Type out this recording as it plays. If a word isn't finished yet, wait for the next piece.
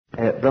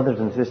Brothers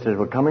and sisters,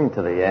 we're coming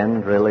to the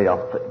end, really, of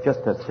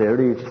just a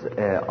series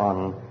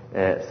on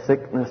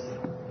sickness.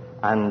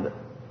 And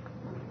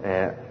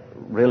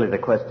really the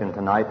question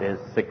tonight is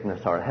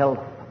sickness or health,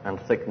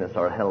 and sickness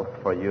or health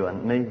for you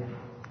and me.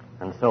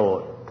 And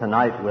so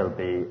tonight we'll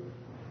be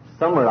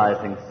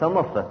summarizing some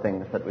of the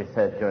things that we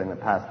said during the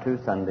past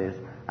 2 Sundays,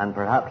 and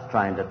perhaps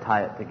trying to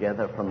tie it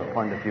together from the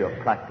point of view of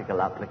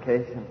practical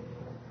application.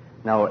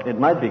 Now, it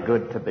might be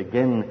good to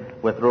begin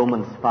with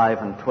Romans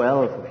 5 and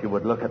 12, if you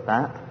would look at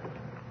that,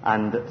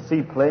 and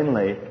see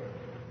plainly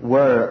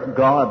where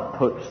God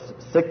puts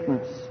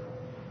sickness.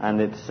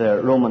 And it's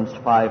Romans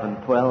 5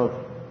 and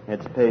 12.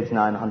 It's page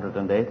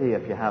 980,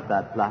 if you have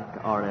that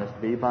black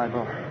RSV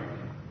Bible.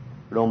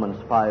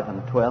 Romans 5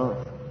 and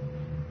 12.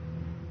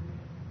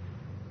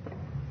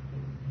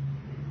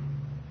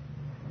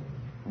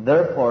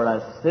 Therefore,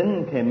 as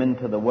sin came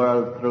into the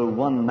world through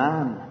one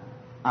man,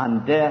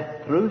 and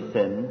death through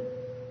sin,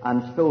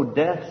 and so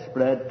death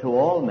spread to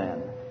all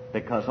men,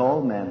 because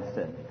all men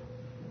sinned.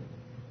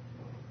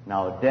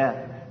 Now,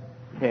 death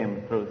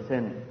came through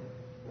sin,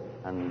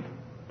 and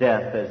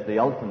death is the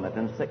ultimate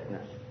in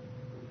sickness.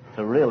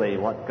 So really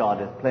what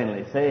God is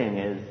plainly saying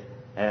is,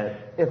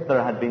 if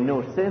there had been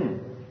no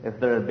sin, if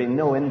there had been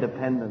no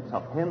independence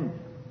of Him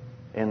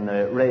in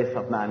the race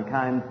of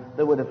mankind,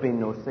 there would have been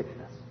no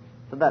sickness.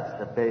 So that's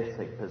the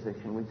basic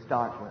position we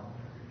start with.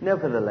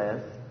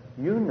 Nevertheless,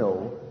 you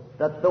know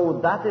that though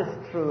that is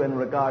true in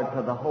regard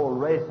to the whole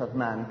race of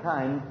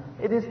mankind,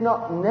 it is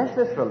not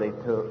necessarily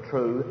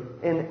true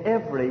in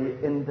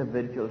every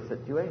individual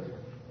situation.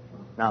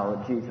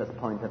 Now, Jesus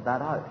pointed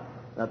that out,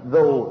 that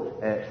though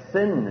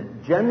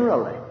sin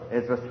generally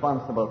is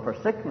responsible for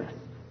sickness,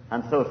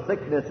 and so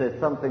sickness is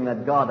something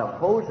that God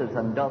opposes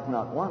and does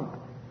not want,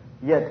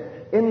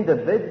 yet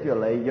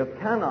individually you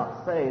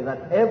cannot say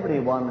that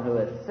everyone who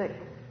is sick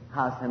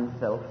has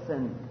himself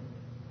sinned.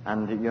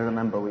 And you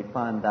remember we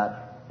find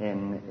that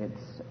in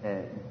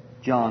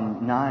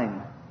John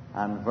 9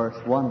 and verse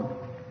 1,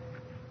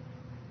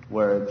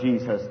 where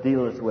Jesus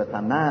deals with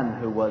a man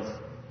who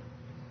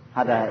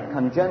had a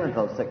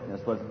congenital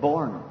sickness, was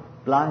born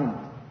blind.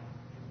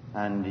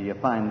 And you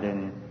find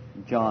in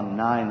John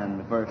 9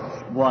 and verse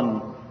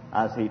 1,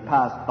 as he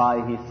passed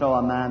by, he saw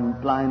a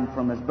man blind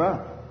from his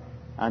birth.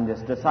 And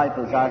his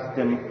disciples asked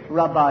him,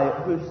 Rabbi,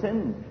 who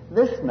sinned,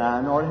 this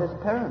man or his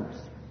parents,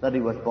 that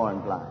he was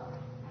born blind?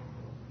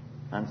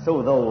 And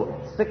so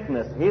though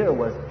sickness here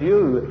was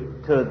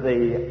due to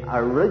the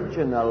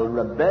original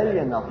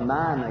rebellion of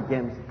man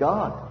against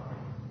God,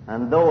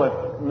 and though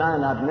if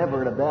man had never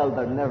rebelled,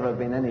 there'd never have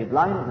been any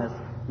blindness,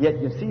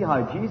 yet you see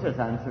how Jesus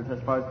answered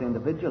as far as the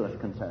individual is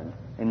concerned.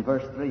 In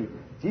verse 3,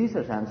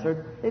 Jesus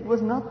answered, it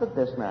was not that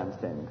this man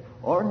sinned,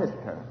 or his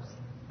parents,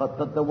 but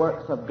that the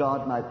works of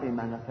God might be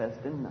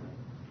manifest in them.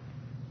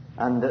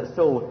 And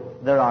so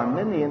there are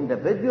many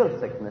individual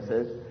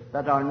sicknesses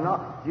that are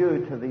not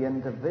due to the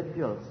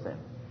individual sin.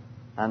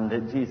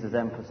 And Jesus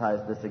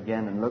emphasized this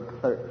again in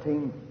Luke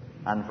 13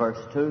 and verse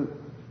 2.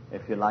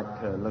 If you like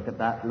to look at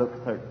that,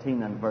 Luke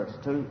 13 and verse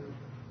 2.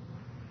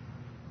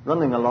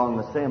 Running along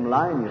the same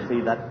line, you see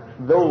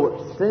that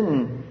though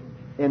sin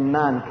in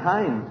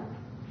mankind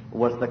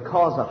was the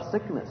cause of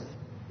sickness,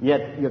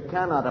 yet you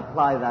cannot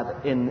apply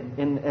that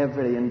in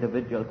every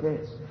individual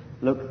case.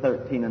 Luke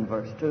 13 and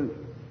verse 2.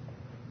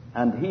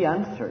 And he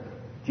answered,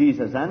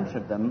 Jesus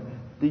answered them,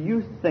 do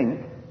you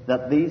think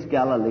that these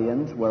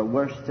Galileans were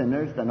worse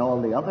sinners than all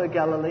the other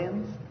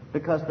Galileans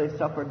because they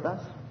suffered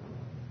thus?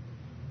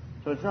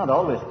 So it's not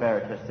always fair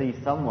to see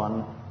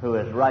someone who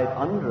is right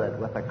under it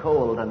with a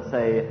cold and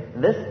say,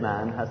 this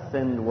man has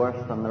sinned worse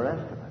than the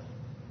rest of us.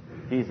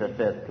 Jesus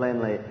says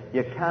plainly,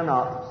 you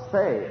cannot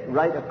say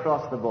right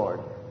across the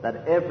board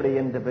that every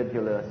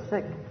individual who is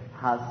sick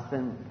has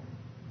sinned.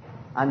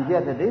 And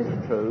yet it is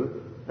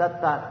true that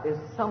that is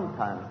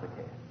sometimes the case.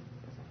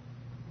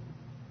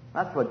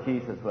 That's what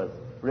Jesus was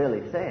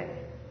really saying.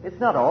 It's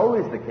not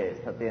always the case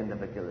that the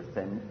individual has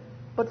sinned,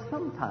 but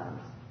sometimes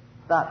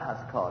that has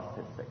caused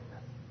his sickness.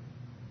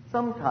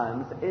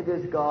 Sometimes it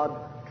is God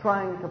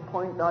trying to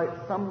point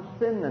out some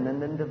sin in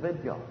an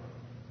individual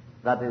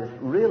that is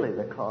really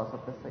the cause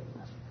of the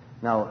sickness.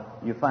 Now,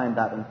 you find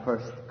that in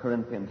 1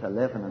 Corinthians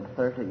 11 and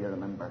 30, you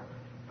remember.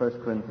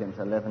 1 Corinthians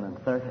 11 and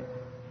 30.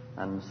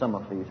 And some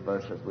of these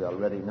verses we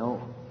already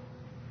know.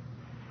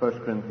 1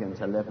 Corinthians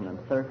 11 and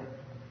 30.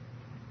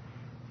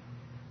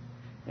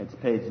 It's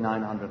page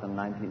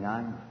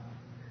 999.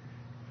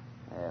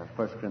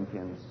 1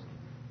 Corinthians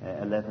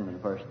 11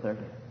 and verse 30.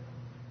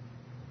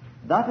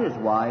 That is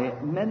why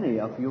many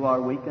of you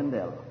are weak and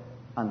ill,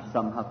 and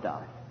some have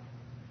died.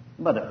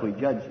 But if we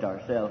judged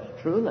ourselves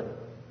truly,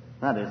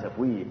 that is, if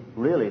we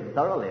really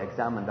thoroughly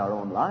examined our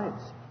own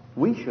lives,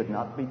 we should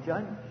not be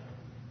judged.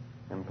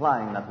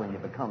 Implying that when you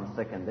become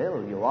sick and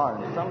ill, you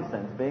are in some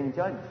sense being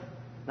judged,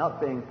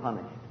 not being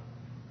punished.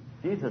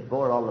 Jesus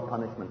bore all the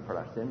punishment for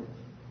our sins.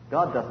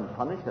 God doesn't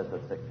punish us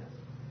with sickness,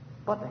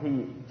 but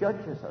He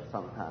judges us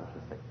sometimes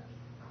with sickness.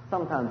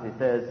 Sometimes He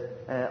says,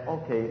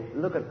 okay,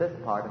 look at this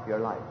part of your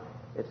life.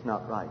 It's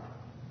not right.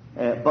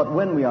 But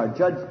when we are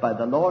judged by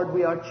the Lord,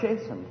 we are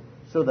chastened,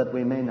 so that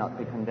we may not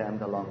be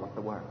condemned along with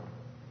the world.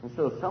 And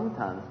so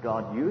sometimes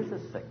God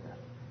uses sickness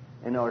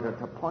in order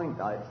to point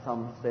out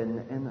some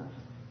sin in us,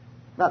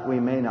 that we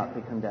may not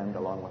be condemned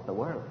along with the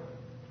world.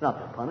 It's not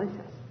to punish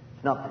us.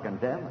 It's not to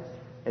condemn us.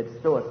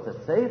 It's so as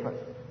to save us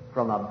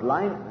from a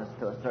blindness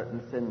to a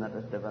certain sin that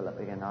is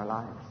developing in our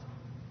lives.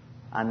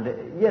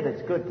 And yet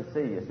it's good to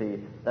see, you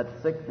see, that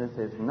sickness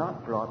is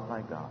not brought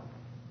by God.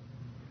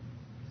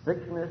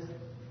 Sickness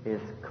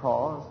is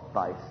caused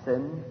by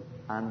sin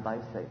and by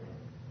Satan.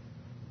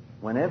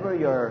 Whenever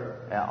you're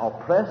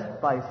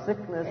oppressed by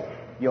sickness,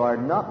 you are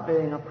not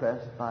being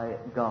oppressed by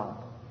God,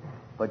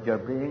 but you're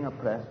being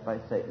oppressed by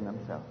Satan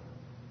himself.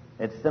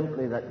 It's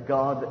simply that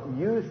God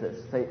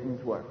uses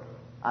Satan's work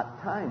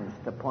at times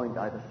to point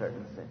out a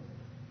certain sin.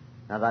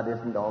 Now, that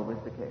isn't always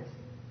the case.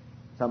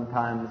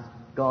 Sometimes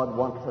God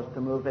wants us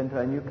to move into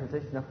a new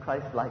position of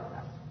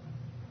Christ-likeness,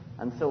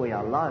 and so he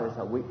allows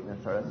a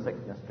weakness or a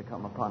sickness to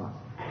come upon us.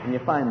 And you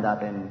find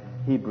that in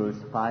Hebrews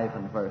 5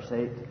 and verse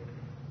 8,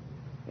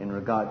 in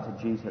regard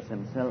to Jesus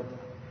himself.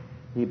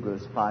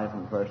 Hebrews 5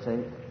 and verse 8.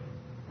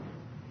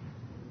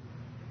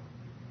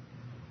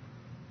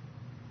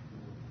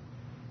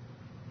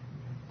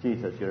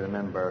 Jesus, you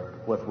remember,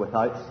 was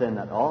without sin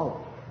at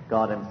all.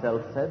 God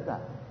himself said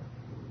that.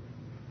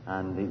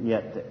 And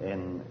yet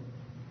in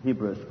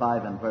Hebrews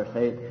 5 and verse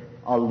 8,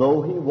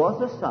 although he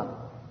was a son,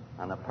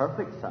 and a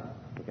perfect son,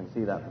 you can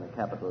see that in the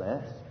capital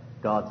S,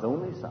 God's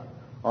only son,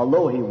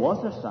 although he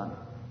was a son,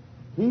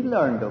 he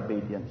learned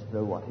obedience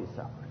through what he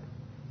suffered.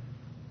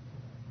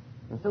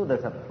 And so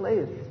there's a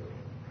place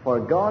for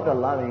God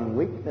allowing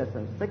weakness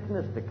and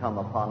sickness to come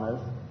upon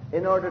us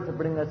in order to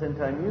bring us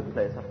into a new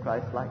place of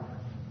Christ-likeness.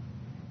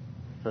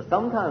 So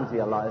sometimes he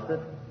allows it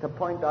to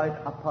point out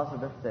a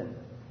positive sin.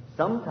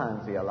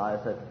 Sometimes he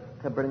allows it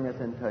to bring us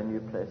into a new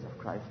place of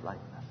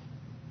Christ-likeness.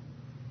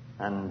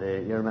 And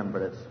you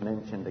remember it's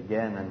mentioned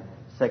again in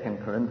 2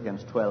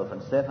 Corinthians 12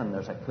 and 7.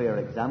 There's a clear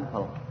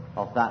example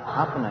of that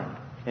happening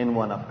in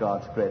one of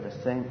God's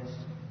greatest saints.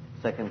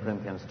 2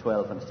 Corinthians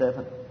 12 and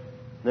 7.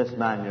 This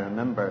man, you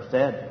remember,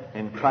 said,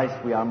 in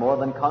Christ we are more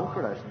than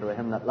conquerors through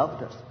him that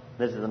loved us.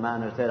 This is the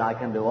man who said, I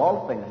can do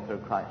all things through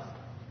Christ.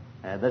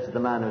 This is the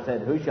man who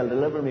said, who shall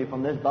deliver me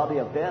from this body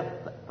of death?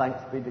 Thanks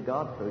be to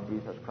God through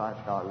Jesus Christ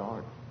our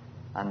Lord.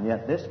 And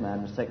yet this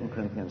man, 2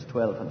 Corinthians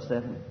 12 and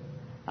 7,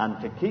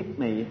 and to keep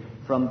me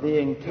from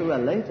being too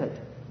elated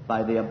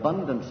by the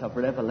abundance of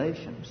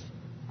revelations,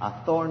 a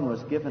thorn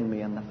was given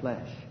me in the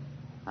flesh,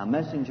 a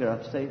messenger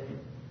of Satan,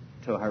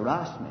 to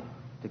harass me,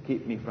 to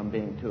keep me from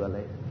being too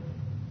elated.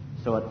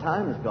 So at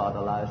times God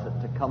allows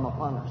it to come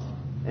upon us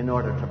in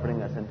order to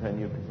bring us into a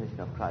new position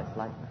of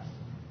Christ-likeness.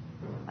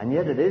 And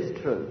yet it is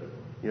true,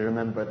 you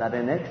remember, that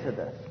in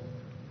Exodus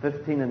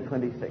 15 and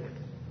 26,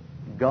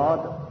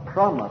 God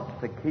promised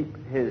to keep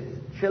his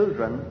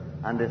children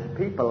and his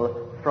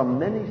people from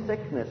many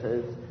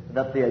sicknesses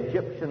that the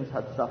Egyptians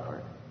had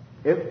suffered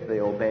if they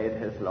obeyed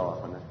his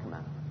laws and his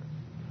commandments.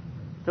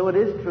 So it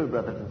is true,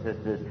 brothers and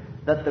sisters,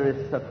 that there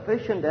is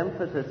sufficient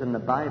emphasis in the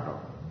Bible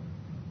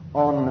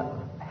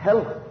on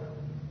health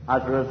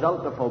as a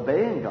result of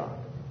obeying God,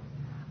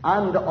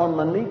 and on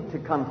the need to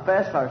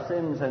confess our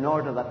sins in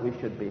order that we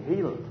should be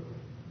healed,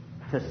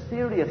 to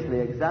seriously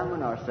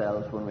examine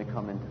ourselves when we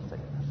come into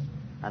sickness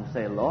and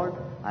say, Lord,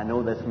 I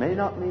know this may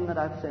not mean that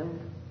I've sinned,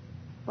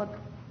 but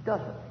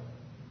does it?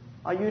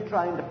 Are you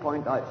trying to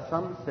point out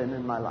some sin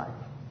in my life?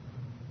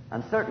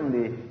 And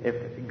certainly,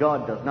 if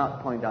God does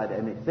not point out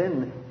any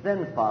sin,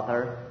 then,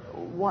 Father,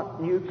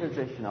 what new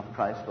position of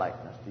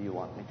Christ-likeness do you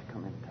want me to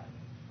come into?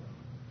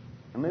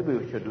 And maybe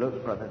we should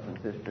look, brothers and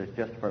sisters,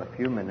 just for a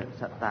few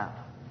minutes at that.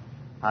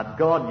 At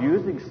God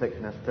using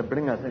sickness to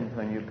bring us into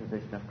a new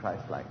position of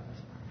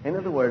Christ-likeness. In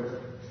other words,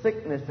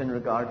 sickness in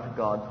regard to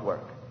God's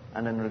work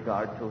and in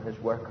regard to his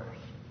workers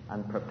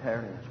and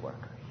preparing his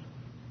workers.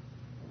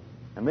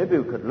 And maybe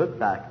we could look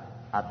back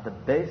at the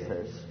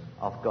basis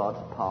of God's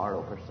power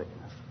over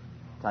sickness.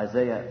 It's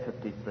Isaiah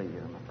 53, you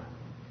remember.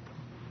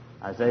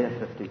 Isaiah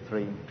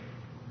 53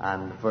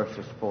 and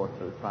verses 4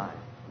 through 5.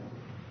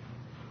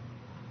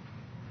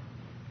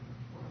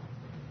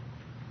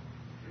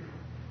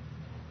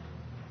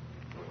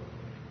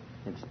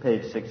 It's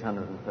page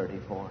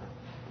 634.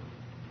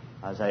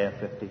 Isaiah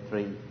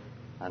 53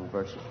 and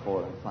verses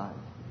 4 and 5.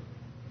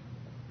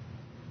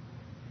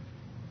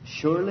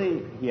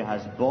 Surely he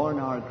has borne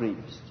our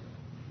griefs.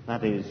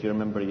 That is, you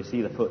remember, you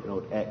see the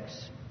footnote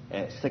X,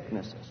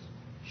 sicknesses.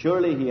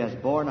 Surely he has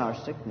borne our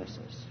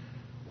sicknesses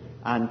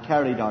and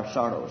carried our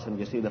sorrows. And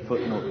you see the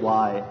footnote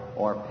Y,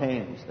 or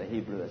pains. The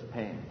Hebrew is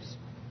pains.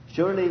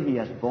 Surely he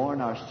has borne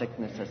our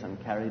sicknesses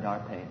and carried our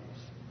pains.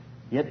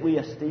 Yet we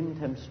esteemed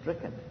him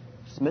stricken,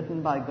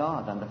 smitten by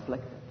God and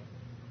afflicted.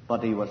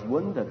 But he was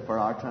wounded for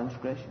our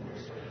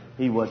transgressions.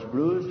 He was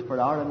bruised for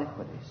our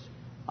iniquities.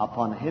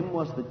 Upon him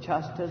was the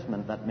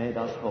chastisement that made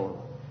us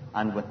whole,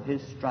 and with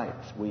his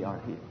stripes we are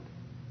healed.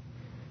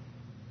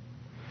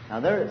 Now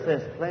there it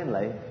says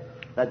plainly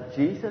that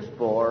Jesus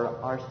bore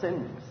our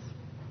sins,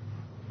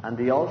 and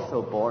he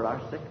also bore our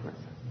sicknesses.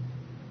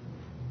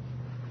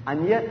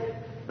 And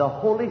yet, the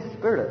Holy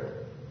Spirit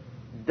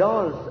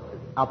does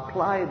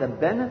apply the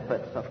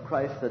benefits of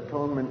Christ's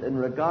atonement in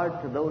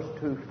regard to those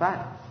two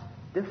facts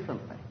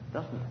differently,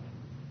 doesn't it?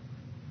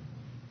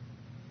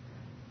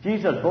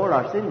 Jesus bore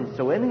our sins,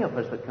 so any of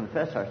us that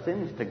confess our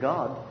sins to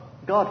God,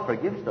 God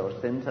forgives those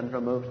sins and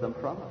removes them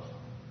from us.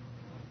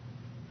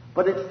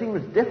 But it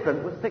seems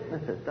different with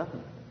sicknesses, doesn't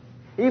it?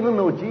 Even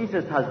though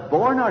Jesus has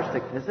borne our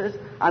sicknesses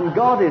and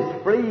God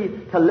is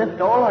free to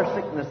lift all our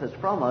sicknesses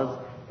from us,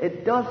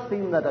 it does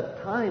seem that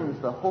at times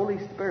the Holy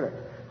Spirit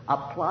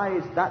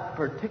applies that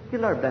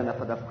particular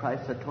benefit of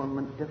Christ's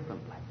atonement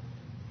differently.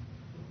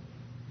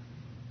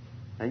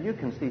 Now you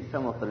can see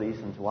some of the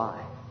reasons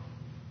why.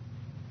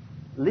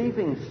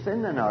 Leaving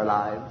sin in our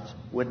lives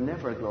would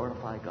never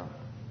glorify God.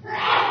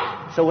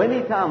 So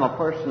any time a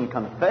person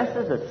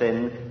confesses a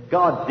sin,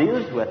 God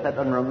deals with it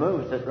and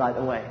removes it right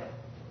away.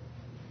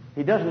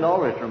 He doesn't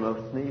always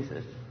remove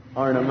sneezes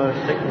or remove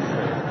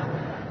sicknesses.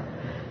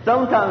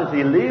 Sometimes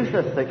he leaves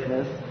a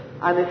sickness,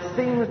 and it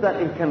seems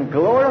that he can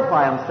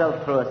glorify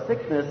himself through a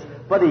sickness,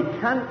 but he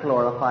can't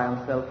glorify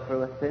himself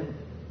through a sin.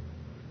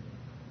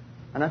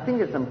 And I think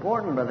it's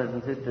important, brothers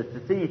and sisters,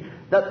 to see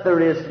that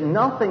there is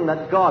nothing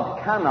that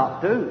God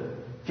cannot do.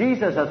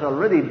 Jesus has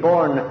already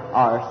borne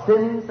our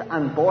sins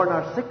and borne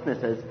our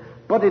sicknesses,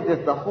 but it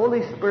is the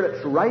Holy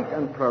Spirit's right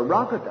and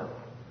prerogative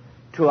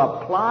to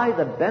apply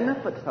the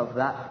benefits of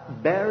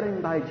that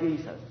bearing by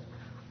Jesus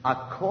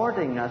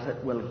according as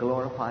it will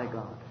glorify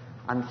God.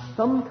 And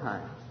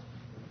sometimes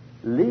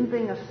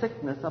leaving a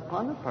sickness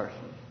upon a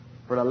person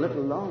for a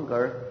little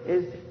longer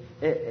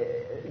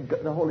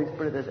the Holy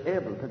Spirit is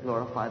able to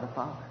glorify the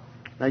Father.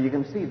 Now you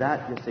can see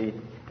that, you see,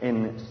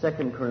 in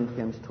 2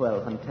 Corinthians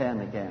 12 and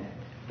 10 again,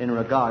 in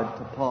regard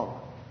to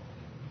Paul.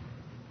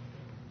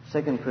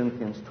 2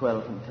 Corinthians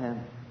 12 and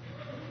 10.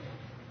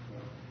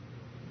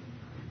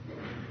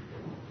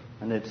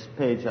 And it's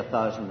page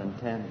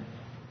 1010.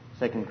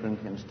 2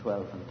 Corinthians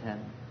 12 and 10.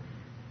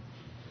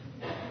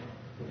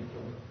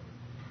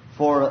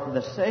 For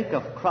the sake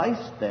of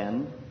Christ,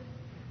 then,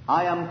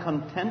 I am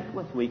content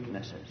with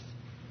weaknesses,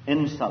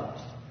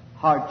 insults,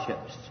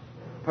 hardships,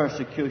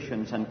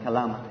 persecutions, and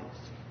calamities.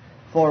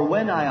 For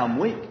when I am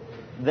weak,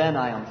 then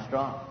I am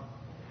strong.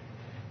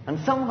 And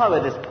somehow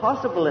it is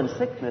possible in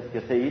sickness,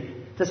 you see,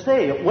 to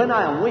say, when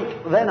I am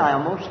weak, then I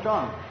am most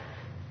strong.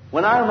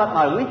 When I am at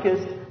my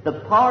weakest, the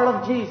power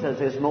of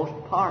Jesus is most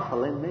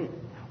powerful in me.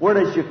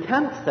 Whereas you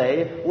can't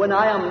say, when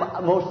I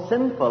am most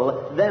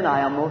sinful, then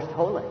I am most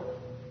holy.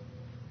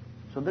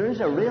 So there is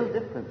a real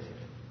difference.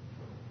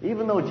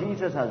 Even though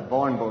Jesus has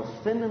borne both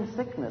sin and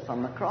sickness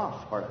on the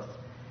cross for us,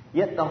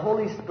 yet the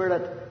Holy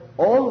Spirit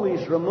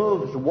always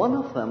removes one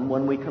of them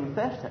when we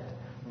confess it,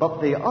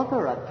 but the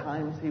other at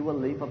times he will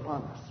leave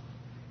upon us.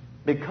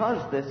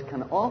 Because this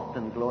can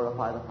often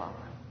glorify the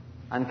Father,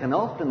 and can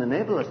often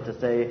enable us to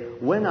say,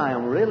 when I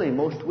am really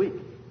most weak,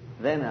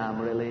 then I am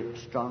really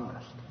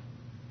strongest.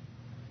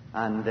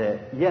 And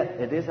yet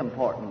it is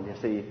important, you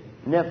see,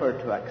 never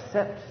to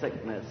accept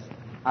sickness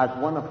as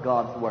one of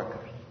God's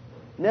workers.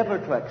 Never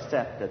to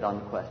accept it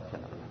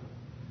unquestionably.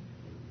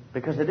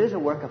 Because it is a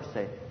work of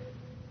Satan.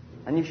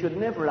 And you should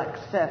never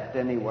accept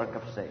any work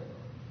of Satan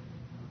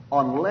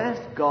unless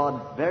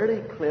God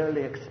very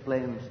clearly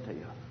explains to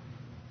you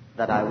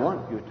that I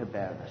want you to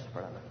bear this for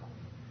a little.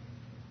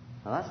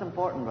 Now that's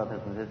important,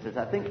 brothers and sisters.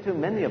 I think too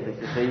many of us,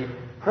 you see,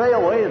 pray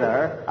away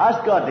there,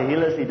 ask God to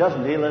heal us, He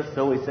doesn't heal us,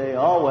 so we say,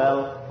 oh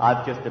well,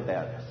 I've just to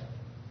bear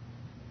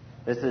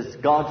this. This is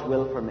God's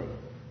will for me.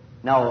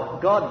 Now,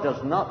 God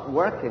does not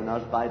work in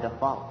us by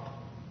default.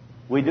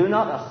 We do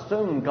not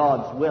assume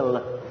God's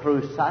will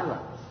through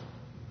silence.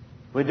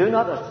 We do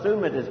not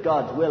assume it is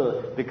God's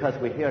will because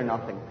we hear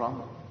nothing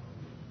from Him.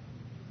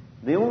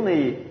 The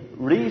only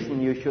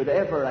reason you should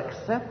ever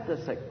accept the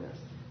sickness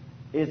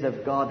is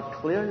if God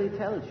clearly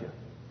tells you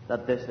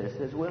that this is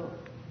His will.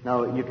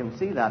 Now, you can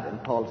see that in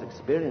Paul's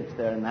experience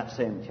there in that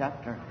same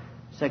chapter,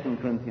 2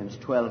 Corinthians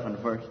 12 and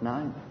verse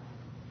 9.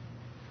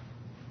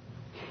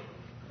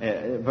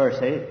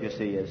 Verse 8, you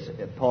see, is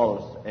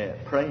Paul's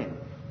praying.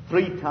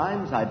 3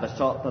 times I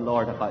besought the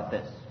Lord about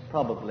this,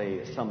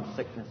 probably some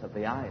sickness of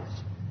the eyes,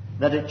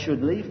 that it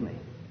should leave me.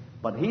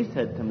 But He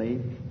said to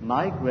me,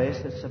 my grace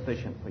is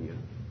sufficient for you,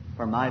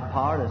 for my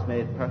power is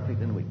made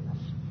perfect in weakness.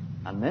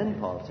 And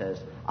then Paul says,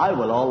 I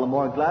will all the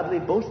more gladly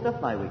boast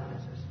of my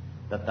weaknesses,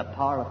 that the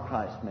power of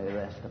Christ may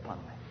rest upon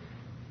me.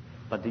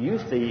 But do you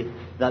see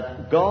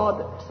that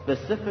God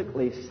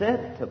specifically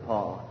said to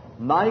Paul,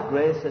 my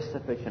grace is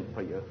sufficient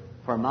for you,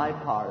 for my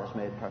power is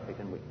made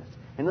perfect in weakness.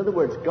 In other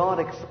words, God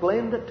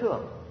explained it to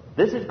him.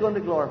 This is going to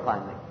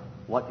glorify me,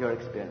 what you're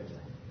experiencing.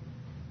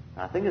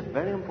 And I think it's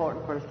very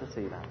important for us to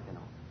see that,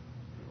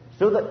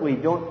 so that we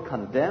don't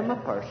condemn a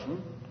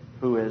person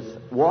who is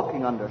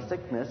walking under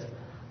sickness,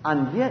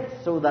 and yet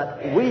so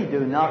that we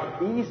do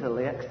not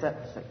easily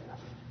accept sickness.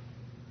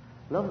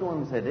 Loved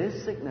ones, it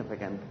is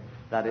significant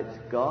that it's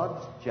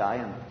God's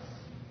giants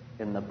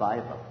in the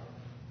Bible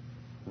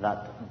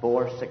that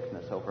bore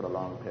sickness over a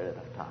long period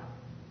of time.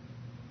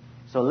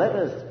 So let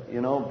us,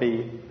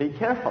 be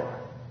careful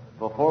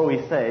before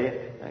we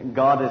say,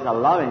 God is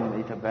allowing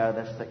me to bear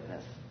this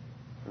sickness,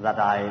 that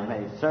I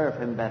may serve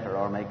him better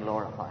or may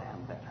glorify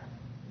him better.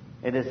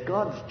 It is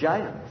God's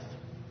giants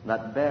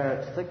that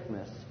bear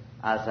sickness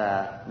as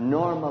a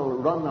normal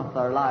run of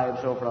their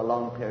lives over a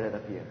long period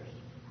of years.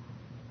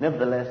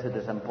 Nevertheless, it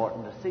is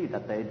important to see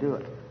that they do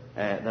it.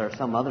 There are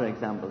some other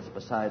examples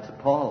besides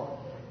Paul.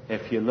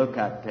 If you look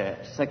at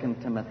 2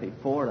 Timothy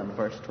 4 and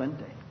verse 20,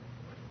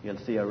 you'll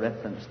see a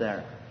reference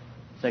there.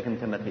 2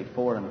 Timothy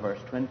 4 and verse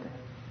 20.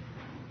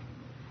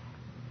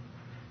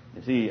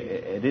 You see,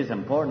 it is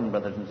important,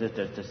 brothers and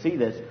sisters, to see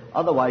this.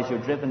 Otherwise, you're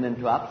driven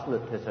into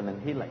absolutism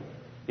in healing.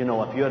 You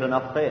know, if you had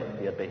enough faith,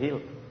 you'd be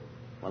healed.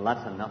 Well,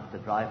 that's enough to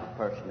drive a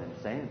person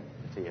insane.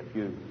 You see, if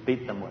you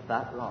beat them with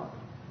that rod.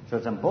 So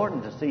it's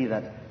important to see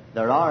that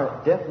there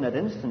are definite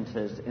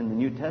instances in the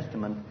New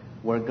Testament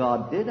where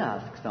God did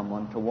ask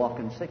someone to walk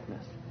in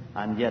sickness.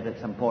 And yet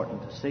it's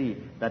important to see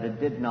that it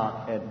did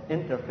not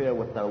interfere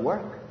with their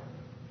work,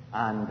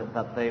 and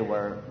that they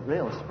were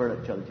real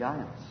spiritual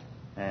giants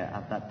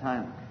at that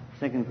time.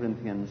 2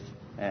 Corinthians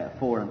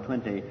 4 and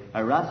 20,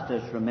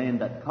 Erastus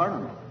remained at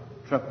Corinth.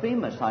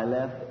 Trophimus I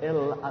left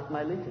ill at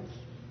Miletus.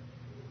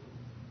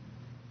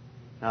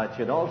 Now it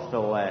should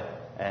also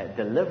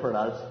deliver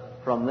us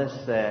from this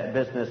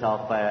business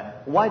of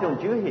why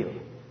don't you heal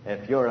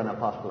if you're an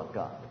apostle of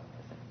God?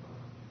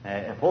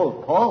 If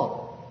old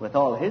Paul, with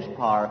all his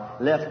power,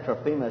 left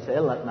Trophimus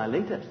ill at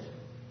Miletus,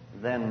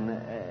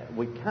 then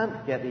we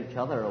can't get each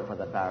other over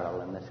the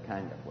barrel in this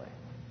kind of way.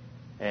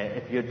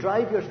 If you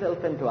drive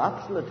yourself into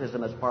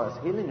absolutism as far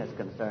as healing is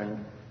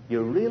concerned,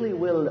 you really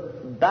will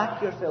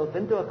back yourself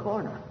into a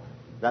corner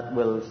that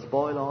will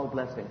spoil all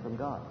blessing from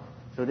God.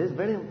 So it is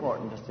very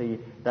important to see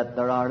that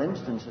there are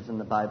instances in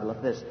the Bible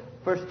of this.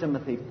 1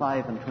 Timothy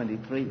 5 and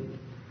 23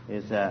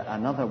 is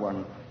another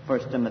one.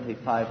 1 Timothy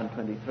 5 and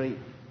 23.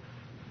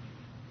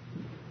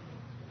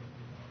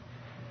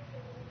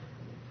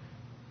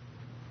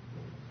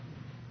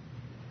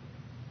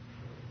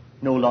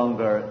 No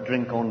longer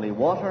drink only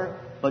water,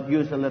 but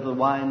use a little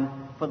wine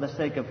for the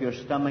sake of your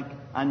stomach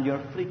and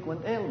your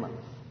frequent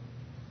ailments.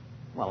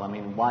 Well, I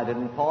mean, why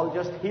didn't Paul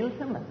just heal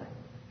Timothy?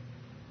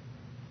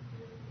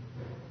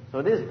 So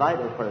it is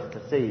vital for us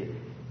to see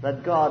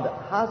that God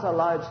has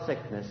allowed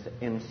sickness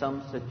in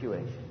some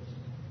situations.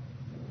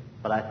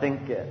 But I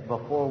think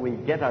before we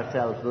get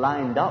ourselves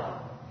lined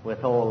up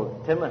with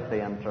old Timothy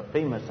and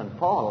Trophimus and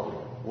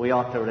Paul, we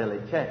ought to really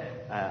check.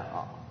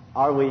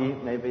 Are we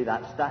maybe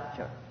that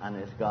stature?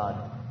 And is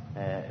God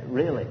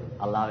really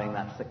allowing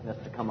that sickness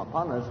to come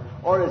upon us?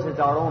 Or is it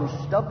our own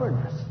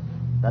stubbornness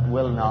that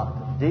will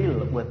not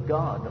deal with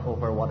God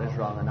over what is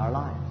wrong in our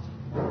lives?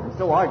 And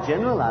so our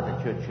general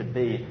attitude should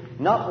be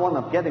not one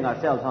of getting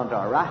ourselves onto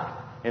a rack.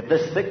 If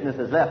this sickness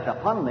is left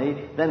upon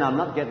me, then I'm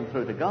not getting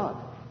through to God.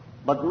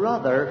 But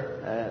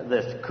rather,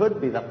 this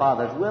could be the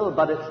Father's will,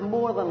 but it's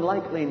more than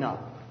likely not.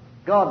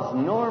 God's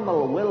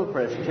normal will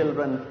for His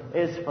children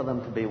is for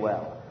them to be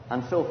well.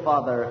 And so,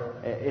 Father,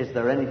 is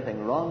there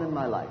anything wrong in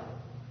my life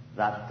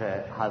that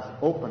has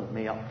opened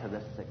me up to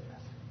this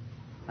sickness?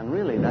 And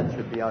really, that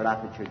should be our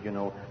attitude,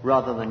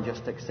 rather than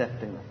just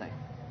accepting the thing.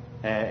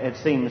 It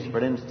seems, for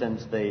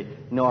instance, the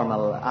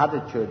normal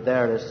attitude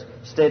there is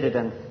stated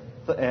in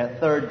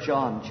 3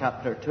 John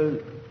chapter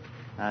 2.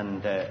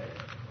 And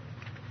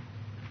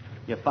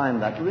you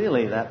find that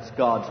really that's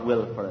God's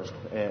will for us.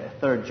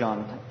 3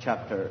 John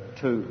chapter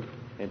 2.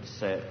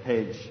 It's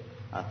page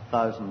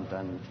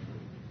 1070.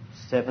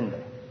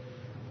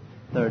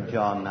 3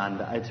 John, and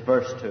it's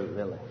verse 2,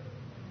 really.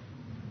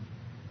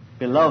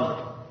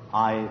 Beloved,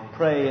 I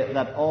pray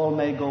that all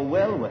may go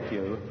well with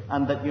you,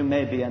 and that you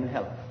may be in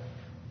health.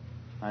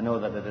 I know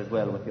that it is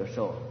well with your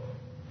soul.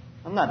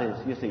 And that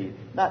is, you see,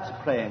 that's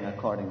praying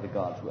according to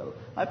God's will.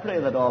 I pray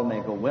that all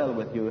may go well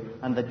with you,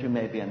 and that you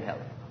may be in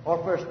health. Or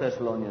 1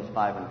 Thessalonians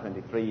 5 and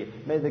 23,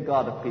 may the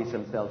God of peace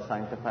himself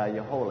sanctify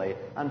you wholly,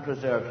 and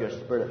preserve your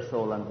spirit,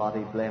 soul, and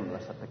body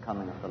blameless at the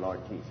coming of the Lord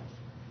Jesus.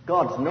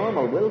 God's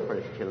normal will for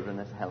his children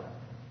is health.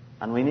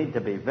 And we need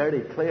to be very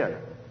clear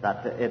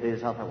that it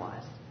is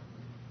otherwise.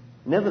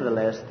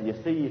 Nevertheless, you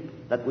see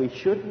that we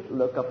shouldn't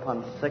look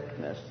upon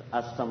sickness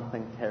as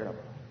something terrible.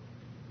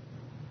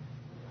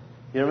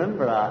 You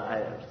remember I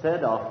have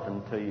said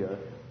often to you,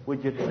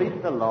 would you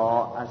treat the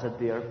law as a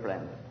dear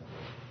friend?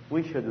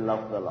 We should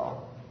love the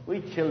law.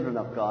 We children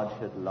of God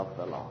should love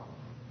the law.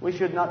 We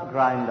should not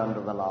grind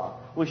under the law.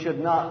 We should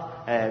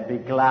not be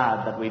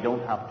glad that we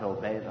don't have to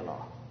obey the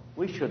law.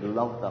 We should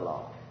love the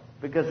law.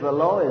 Because the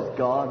law is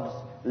God's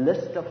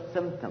list of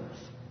symptoms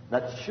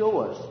that show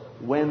us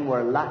when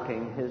we're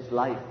lacking his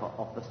life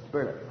of the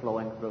Spirit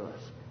flowing through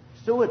us.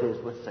 So it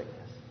is with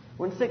sickness.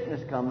 When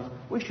sickness comes,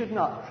 we should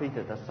not treat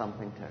it as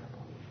something terrible.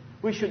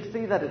 We should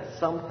see that it's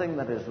something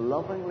that is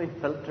lovingly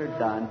filtered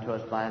down to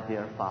us by a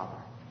dear Father.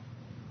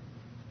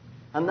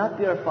 And that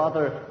dear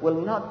Father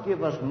will not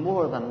give us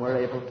more than we're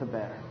able to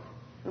bear.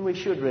 And we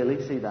should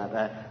really see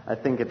that. I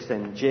think it's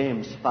in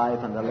James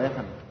 5 and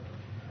 11.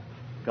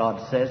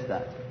 God says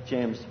that.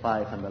 James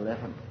 5 and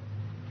 11.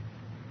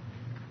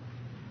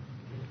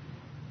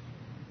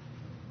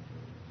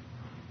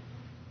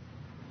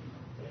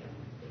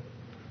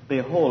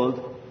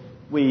 Behold,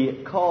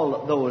 we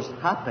call those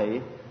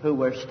happy who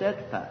were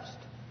steadfast.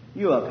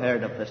 You have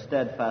heard of the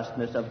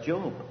steadfastness of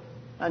Job,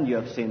 and you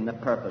have seen the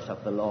purpose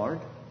of the Lord,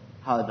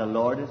 how the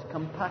Lord is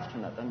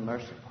compassionate and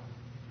merciful.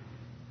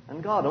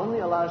 And God only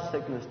allows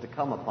sickness to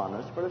come upon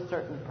us for a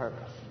certain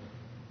purpose.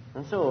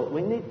 And so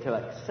we need to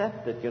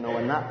accept it,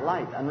 in that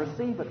light, and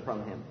receive it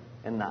from Him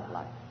in that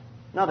light.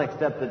 Not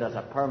accept it as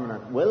a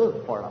permanent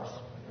will for us,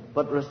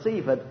 but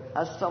receive it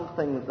as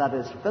something that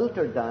is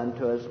filtered down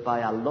to us by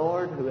a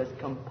Lord who is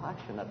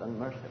compassionate and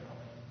merciful.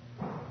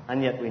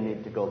 And yet we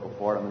need to go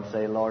before Him and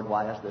say, Lord,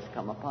 why has this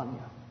come upon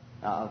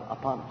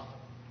us?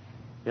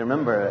 You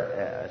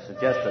remember, I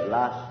suggested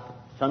last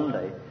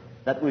Sunday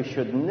that we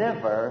should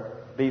never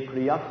be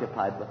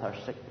preoccupied with our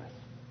sickness.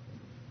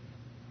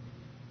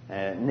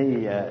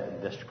 Nee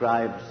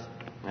describes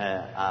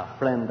a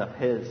friend of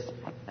his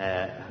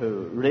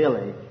who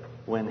really,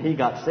 when he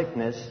got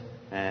sickness,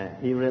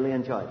 he really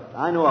enjoyed it.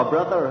 I know a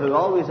brother who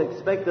always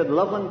expected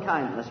love and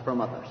kindness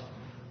from others.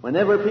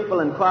 Whenever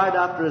people inquired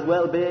after his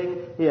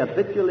well-being, he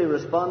habitually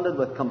responded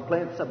with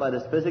complaints about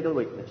his physical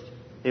weakness.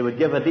 He would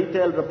give a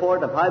detailed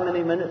report of how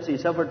many minutes he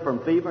suffered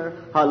from fever,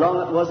 how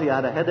long it was he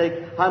had a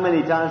headache, how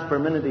many times per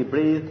minute he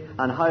breathed,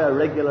 and how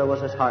irregular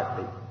was his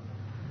heartbeat.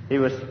 He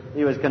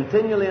was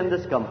continually in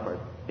discomfort.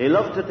 He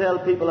loved to tell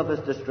people of his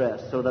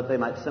distress so that they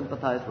might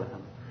sympathize with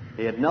him.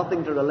 He had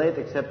nothing to relate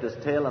except his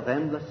tale of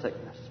endless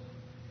sickness.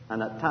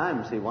 And at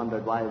times he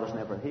wondered why he was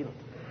never healed.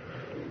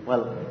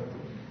 Well,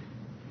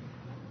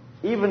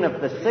 even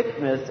if the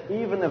sickness,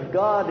 even if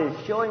God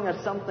is showing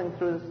us something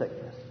through the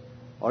sickness,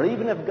 or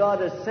even if God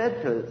has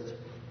said to us,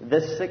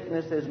 this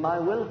sickness is my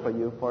will for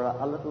you for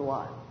a little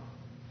while.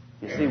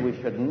 You see, we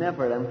should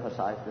never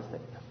emphasize the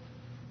sickness.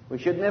 We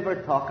should never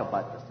talk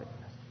about the sickness.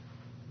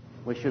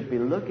 We should be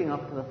looking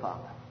up to the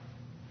Father.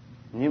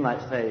 And you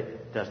might say,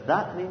 does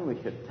that mean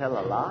we should tell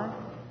a lie?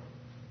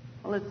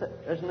 Well,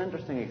 there's an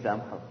interesting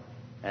example.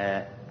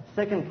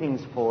 2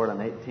 Kings 4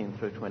 and 18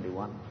 through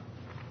 21.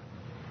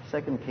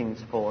 2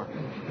 Kings 4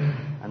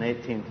 and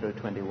 18 through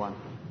 21.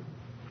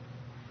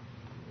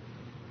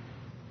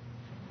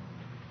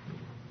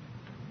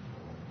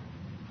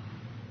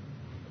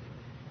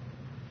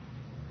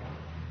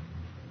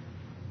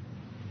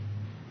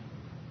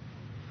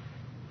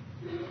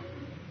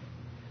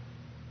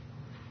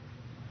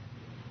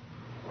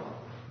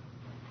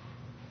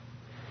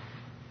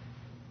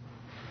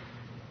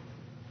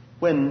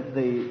 When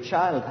the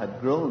child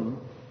had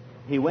grown,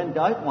 he went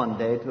out one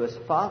day to his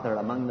father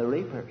among the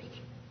reapers.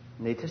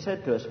 And he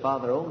said to his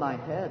father, "Oh, my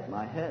head,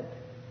 my head."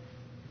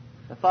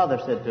 The father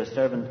said to his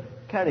servant,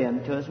 "Carry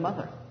him to his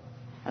mother."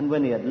 And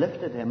when he had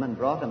lifted him and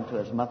brought him to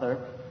his mother,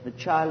 the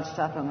child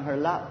sat on her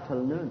lap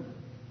till noon,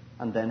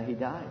 and then he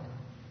died.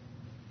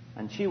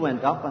 And she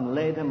went up and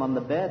laid him on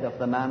the bed of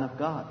the man of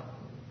God,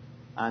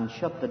 and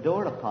shut the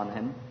door upon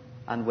him,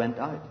 and went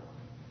out.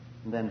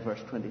 And then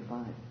verse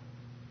 25.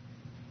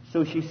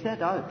 So she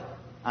set out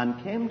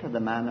and came to the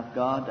man of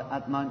God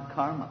at Mount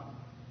Carmel.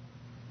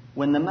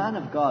 When the man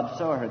of God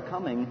saw her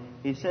coming,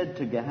 he said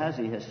to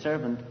Gehazi, his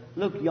servant,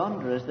 "Look,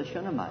 yonder is the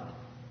Shunammite.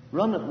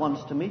 Run at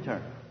once to meet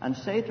her, and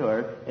say to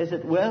her, 'Is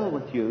it well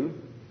with you?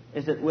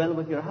 Is it well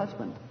with your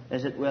husband?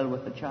 Is it well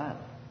with the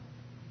child?'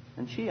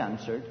 And she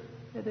answered,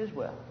 'It is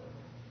well.'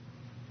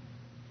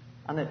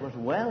 And it was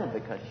well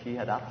because she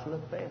had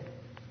absolute faith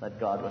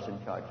that God was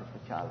in charge of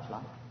the child's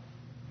life,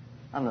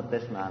 and that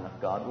this man of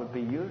God would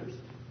be used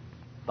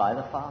by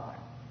the Father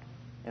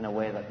in a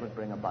way that would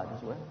bring about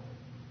His will.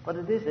 But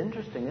it is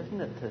interesting,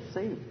 isn't it, to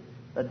see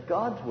that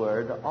God's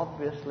Word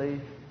obviously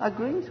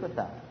agrees with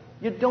that.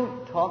 You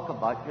don't talk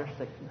about your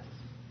sickness.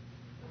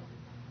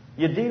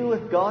 You deal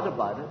with God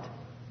about it,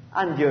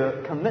 and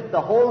you commit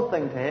the whole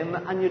thing to Him,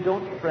 and you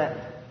don't fret.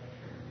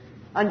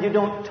 And you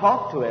don't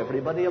talk to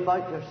everybody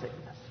about your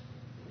sickness.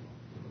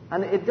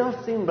 And it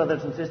does seem,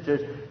 brothers and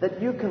sisters,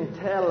 that you can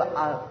tell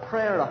a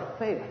prayer of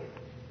faith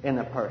in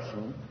a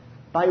person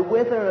by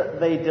whether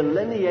they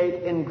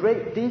delineate in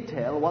great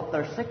detail what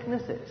their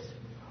sickness is,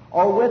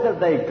 or whether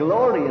they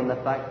glory in the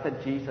fact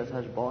that Jesus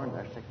has borne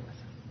their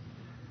sicknesses.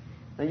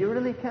 Now, you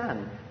really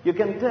can. You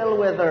can tell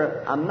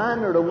whether a man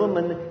or a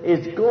woman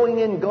is going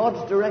in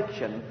God's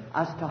direction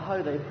as to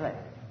how they pray.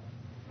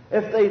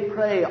 If they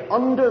pray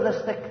under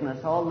the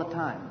sickness all the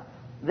time,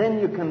 then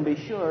you can be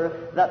sure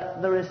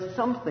that there is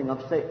something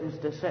of Satan's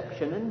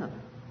deception in them,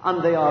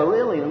 and they are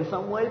really in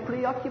some way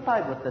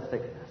preoccupied with the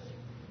sickness.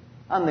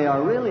 And they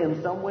are really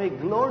in some way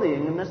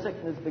glorying in the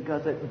sickness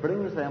because it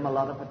brings them a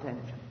lot of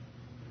attention.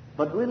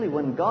 But really,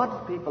 when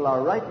God's people are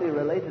rightly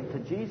related to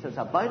Jesus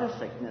about a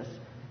sickness,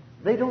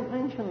 they don't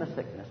mention the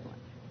sickness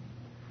much.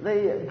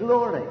 They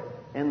glory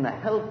in the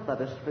health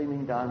that is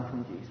streaming down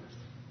from Jesus.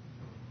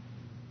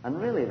 And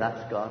really,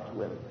 that's God's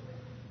will.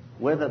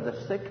 Whether the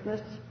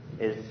sickness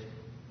is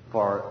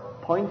for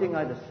pointing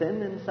out a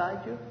sin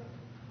inside you,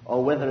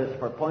 or whether it's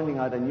for pointing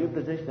out a new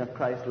position of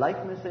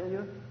Christ-likeness in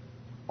you,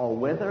 or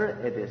whether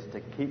it is to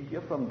keep you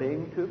from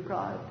being too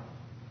proud,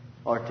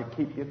 or to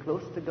keep you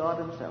close to God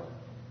Himself.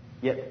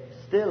 Yet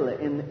still,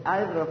 in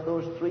either of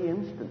those three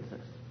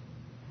instances,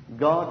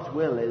 God's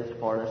will is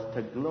for us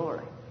to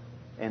glory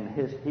in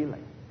His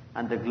healing,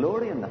 and to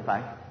glory in the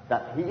fact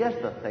that He has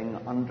the thing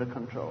under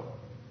control,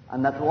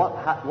 and that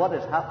what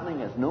is happening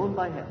is known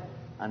by Him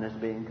and is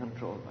being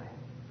controlled by Him.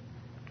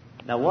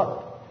 Now,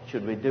 what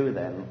should we do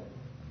then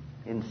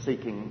in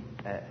seeking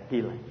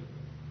healing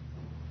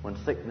when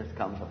sickness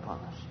comes upon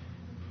us?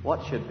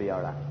 What should be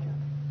our attitude?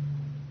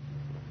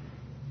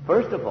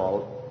 First of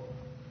all,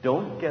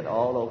 don't get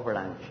all over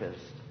anxious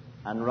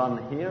and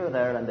run here,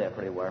 there, and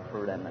everywhere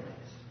for remedies.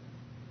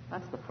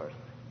 That's the first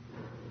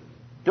thing.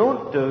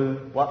 Don't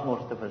do what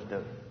most of us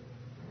do.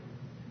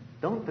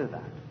 Don't do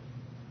that.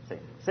 See,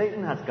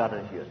 Satan has got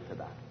us used to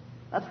that.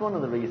 That's one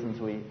of the reasons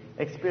we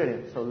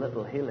experience so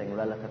little healing,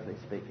 relatively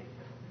speaking,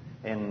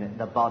 in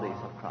the bodies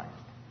of Christ.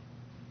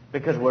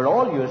 Because we're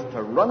all used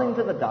to running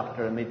to the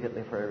doctor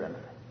immediately for a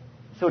remedy.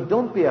 So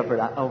don't be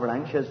over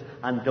anxious,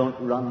 and don't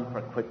run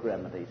for quick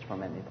remedies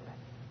from anybody.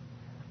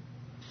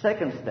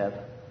 Second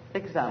step,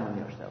 examine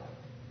yourself.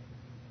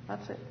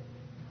 That's it.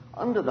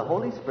 Under the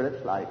Holy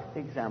Spirit's light,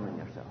 examine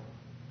yourself.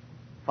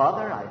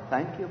 Father, I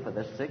thank you for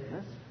this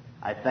sickness.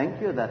 I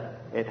thank you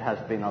that it has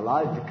been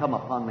allowed to come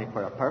upon me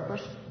for a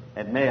purpose.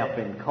 It may have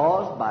been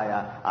caused by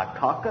a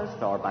coccus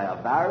or by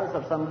a virus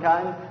of some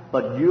kind,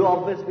 but you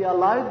obviously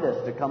allowed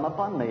this to come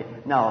upon me.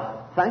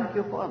 Now, thank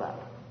you for that.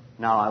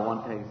 Now I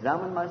want to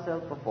examine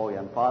myself before you.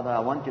 And Father, I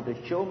want you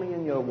to show me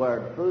in your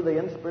word, through the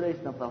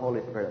inspiration of the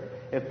Holy Spirit,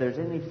 if there's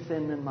any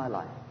sin in my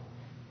life.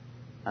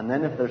 And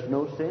then if there's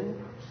no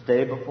sin,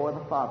 stay before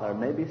the Father,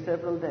 maybe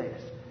several days.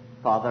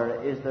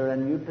 Father, is there a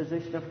new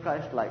position of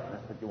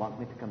Christ-likeness that you want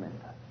me to come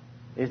into?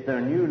 Is there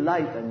a new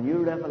light, a new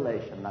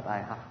revelation that I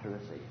have to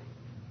receive?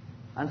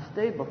 And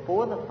stay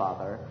before the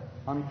Father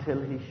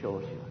until He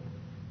shows you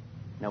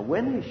it. Now,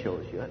 when He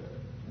shows you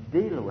it,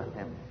 deal with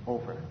Him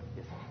over it.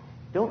 You see.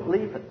 Don't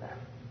leave it there.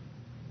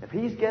 If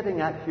He's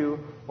getting at you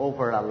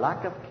over a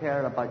lack of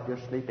care about your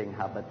sleeping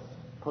habits,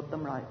 put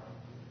them right.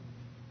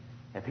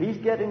 If He's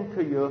getting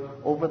to you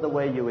over the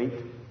way you eat,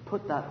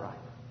 put that right.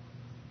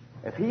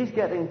 If He's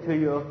getting to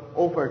you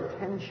over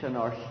tension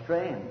or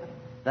strain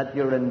that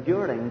you're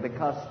enduring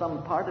because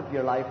some part of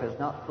your life is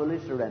not fully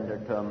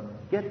surrendered to Him,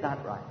 get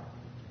that right.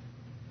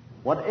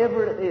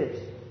 Whatever it is,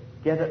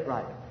 get it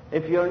right.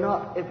 If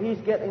He's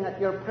getting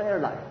at your prayer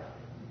life,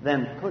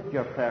 then put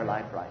your prayer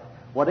life right.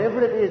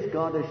 Whatever it is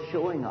God is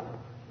showing up,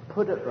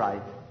 put it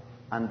right,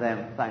 and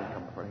then thank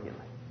Him for healing.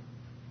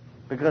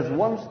 Because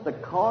once the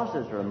cause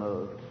is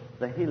removed,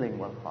 the healing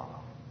will follow.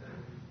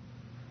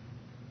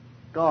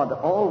 God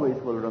always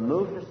will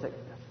remove the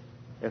sickness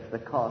if the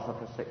cause of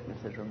the sickness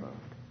is removed.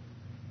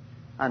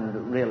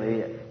 And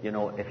really,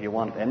 if you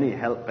want any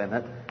help in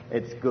it,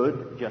 it's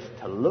good just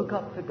to look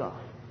up to God,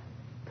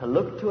 to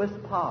look to His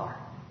power.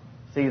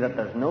 See that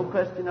there's no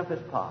question of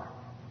His power.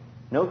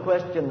 No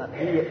question that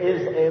He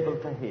is able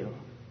to heal.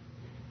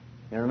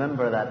 You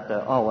remember that,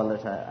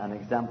 there's an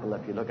example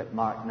if you look at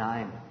Mark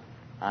 9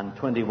 and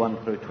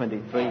 21 through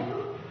 23.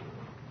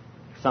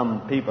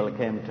 Some people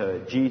came to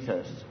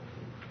Jesus,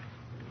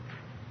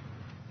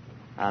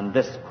 and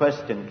this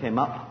question came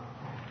up,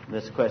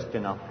 this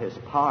question of His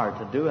power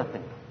to do a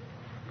thing.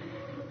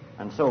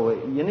 And so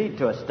you need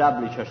to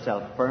establish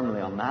yourself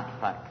firmly on that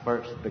fact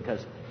first,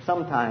 because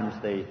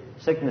sometimes the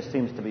sickness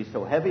seems to be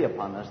so heavy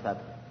upon us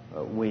that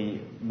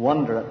we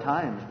wonder at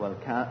times, well,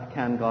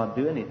 can God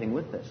do anything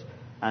with this?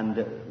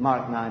 And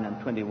Mark 9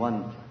 and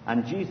 21,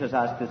 and Jesus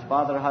asked His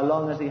Father, how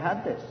long has he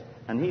had this?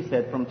 And He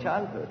said, from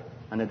childhood.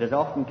 And it has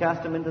often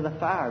cast him into the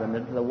fire and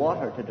into the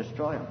water to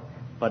destroy him.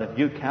 But if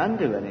you can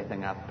do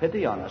anything, have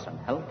pity on us and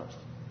help us.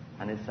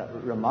 And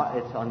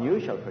it's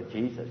unusual for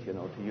Jesus,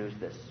 to use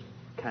this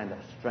kind of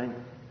strength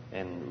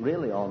in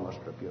really almost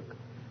rebuke.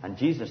 And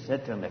Jesus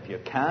said to him, if you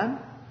can,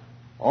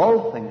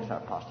 all things are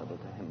possible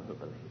to him who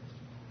believes.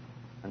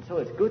 And so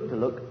it's good to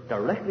look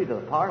directly to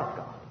the power of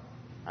God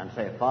and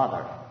say,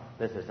 Father,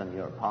 this is in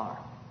your power.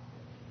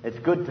 It's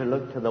good to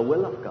look to the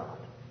will of God.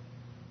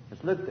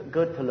 It's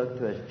good to look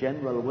to His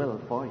general will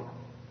for you.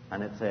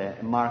 And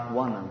it's Mark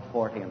 1 and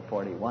 40 and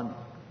 41.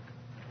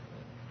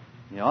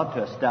 You ought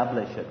to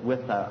establish it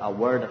with a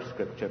word of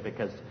Scripture,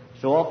 because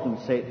so often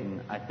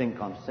Satan, I think,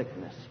 on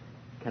sickness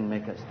can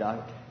make us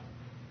doubt.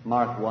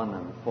 Mark 1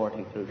 and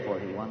 40 through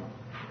 41.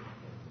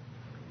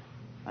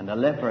 And a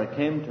leper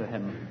came to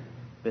Him,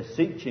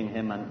 beseeching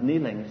Him, and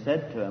kneeling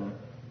said to Him,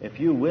 if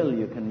you will,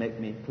 you can make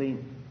me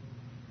clean.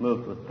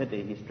 Moved with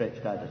pity, He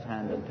stretched out His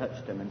hand and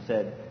touched him and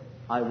said,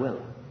 I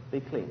will, be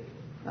clean.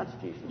 That's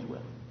Jesus'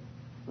 will.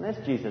 And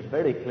this Jesus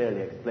very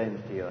clearly explains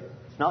to you,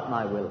 it's not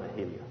my will to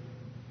heal you.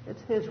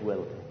 It's His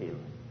will to heal.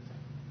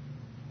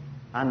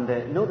 And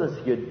notice,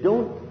 you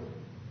don't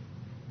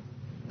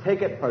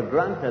take it for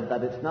granted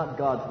that it's not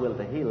God's will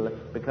to heal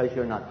because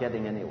you're not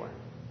getting anywhere.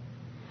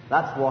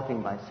 That's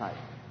walking by sight.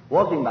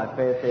 Walking by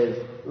faith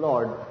is,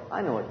 Lord,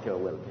 I know it's your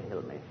will to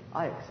heal me.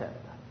 I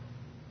accept that.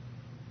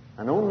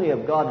 And only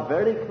if God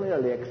very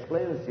clearly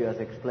explains to you, as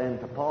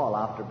explained to Paul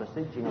after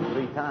beseeching him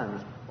 3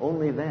 times,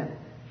 only then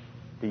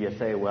do you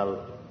say,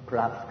 well,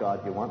 perhaps,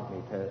 God, you want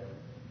me to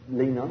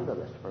lean under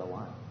this for a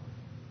while.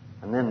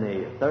 And then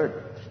the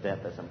third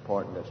step is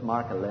important. It's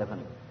Mark 11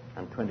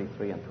 and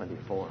 23 and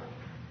 24.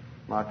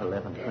 Mark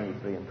 11,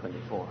 23 and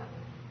 24.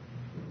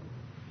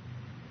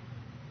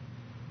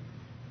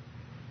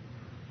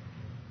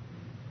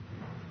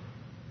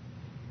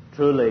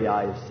 Truly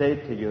I say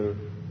to you,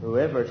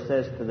 whoever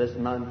says to this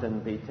mountain,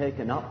 be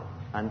taken up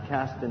and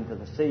cast into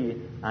the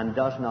sea, and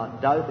does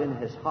not doubt in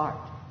his heart,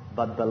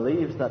 but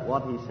believes that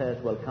what he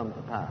says will come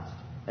to pass,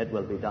 it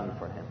will be done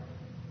for him.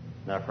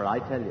 Therefore I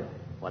tell you,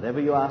 whatever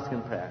you ask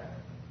in prayer,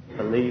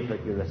 believe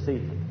that you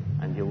receive it,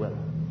 and you will.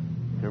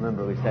 Do you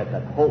remember we said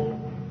that hope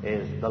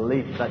is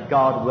belief that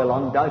God will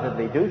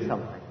undoubtedly do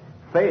something.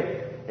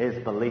 Faith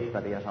is belief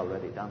that he has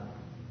already done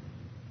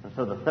it. And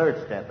so the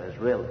third step is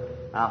really,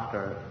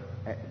 after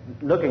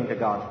looking to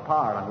God's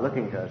power and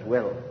looking to his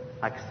will,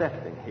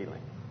 accepting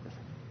healing.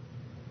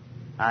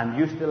 And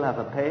you still have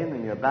a pain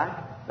in your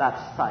back,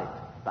 that's sight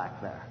back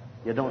there.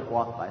 You don't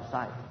walk by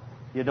sight.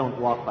 You don't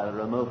walk by the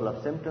removal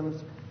of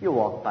symptoms. You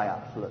walk by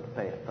absolute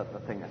faith that the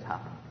thing has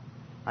happened.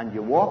 And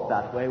you walk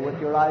that way with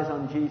your eyes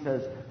on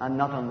Jesus and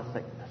not on the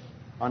sickness,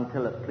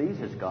 until it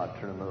pleases God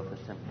to remove the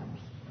symptoms.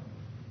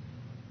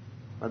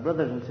 My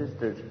brothers and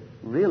sisters,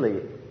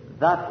 really,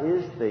 that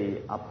is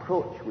the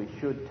approach we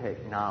should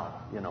take now,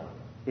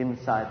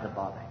 inside the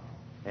body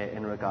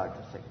in regard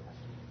to sickness.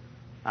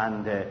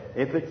 And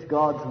if it's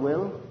God's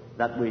will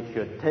that we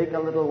should take a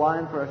little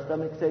wine for our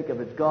stomach's sake, if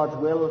it's God's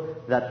will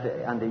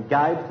and he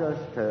guides us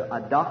to a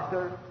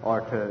doctor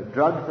or to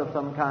drugs of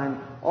some kind,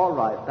 all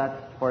right,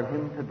 that's for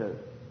him to do.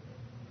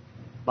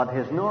 But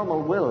his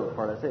normal will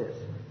for us is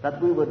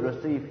that we would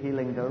receive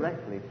healing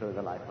directly through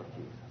the life of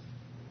Jesus.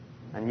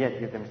 And yet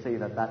you can see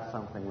that that's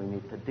something we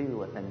need to deal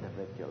with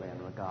individually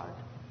in regard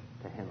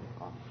to him.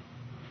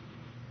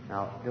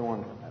 Now,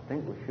 I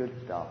think we should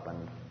stop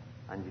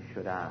and you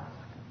should ask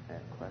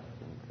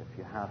questions if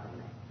you have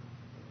any.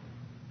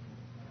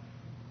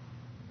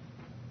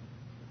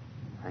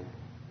 Thank you.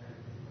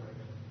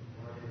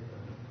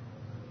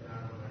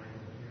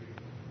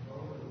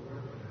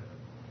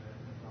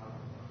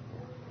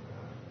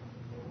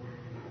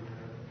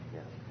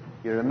 Yes.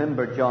 You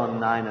remember John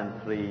 9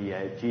 and 3,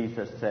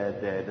 Jesus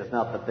said, it is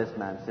not that this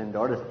man sinned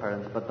or his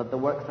parents, but that the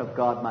works of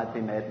God might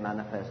be made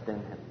manifest in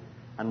him.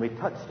 And we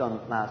touched on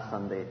it last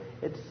Sunday.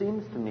 It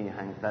seems to me,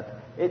 Hank, that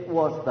it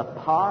was the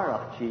power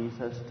of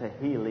Jesus to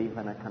heal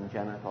even a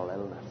congenital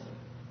illness.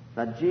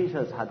 That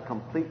Jesus had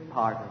complete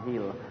power to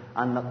heal.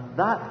 And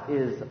that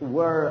is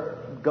where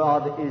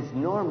God is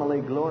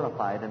normally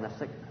glorified in a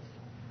sickness.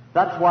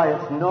 That's why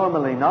it's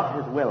normally not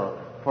his will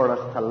for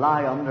us to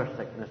lie under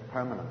sickness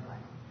permanently.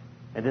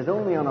 It is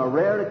only on a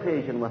rare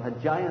occasion with a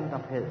giant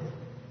of his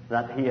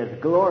that he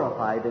is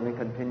glorified in a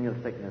continual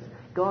sickness.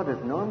 God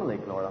is normally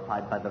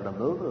glorified by the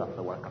removal of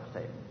the work of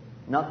Satan,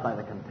 not by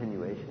the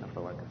continuation of the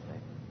work of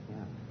Satan. Yeah.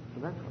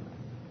 So that's what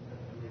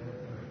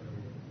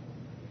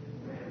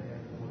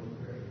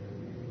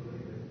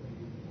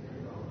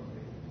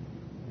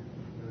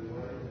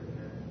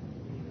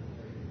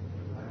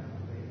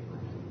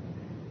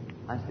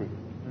I see.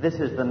 This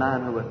is the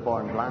man who was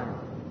born blind.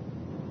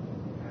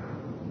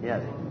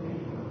 Yes.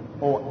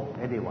 Oh,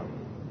 anyone.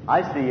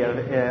 I see.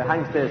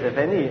 Hank says,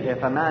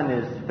 if a man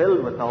is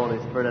filled with the Holy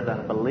Spirit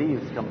and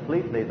believes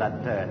completely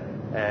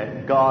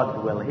that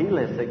God will heal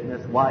his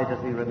sickness, why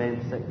does he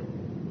remain sick?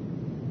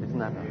 Isn't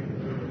that right?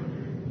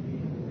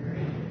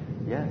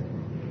 Yes.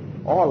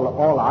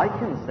 All I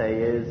can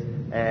say is,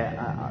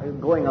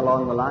 going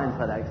along the lines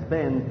that I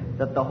explained,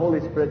 that the Holy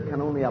Spirit can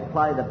only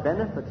apply the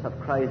benefits of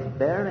Christ's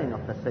bearing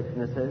of the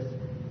sicknesses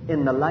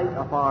in the light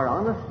of our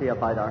honesty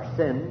about our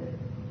sin,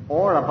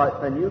 or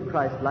about the new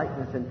Christ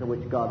likeness into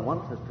which God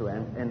wants us to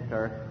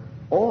enter,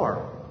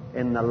 or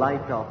in the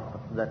light of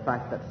the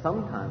fact that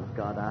sometimes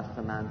God asks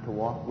a man to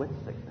walk with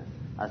sickness,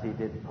 as he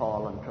did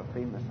Paul and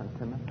Trophimus and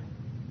Timothy.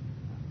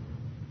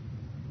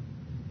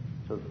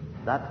 So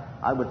that,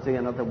 I would say,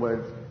 in other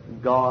words,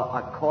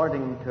 God,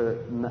 according to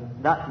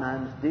that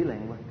man's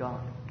dealing with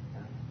God.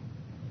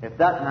 If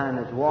that man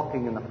is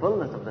walking in the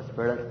fullness of the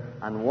Spirit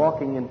and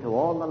walking into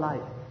all the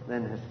light,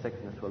 then his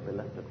sickness will be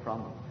lifted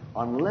from him.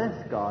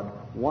 Unless God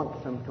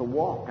wants him to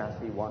walk as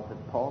he wanted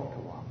Paul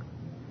to walk.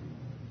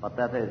 But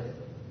that is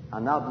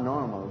an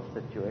abnormal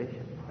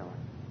situation.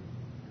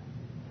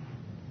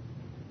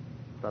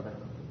 Brother?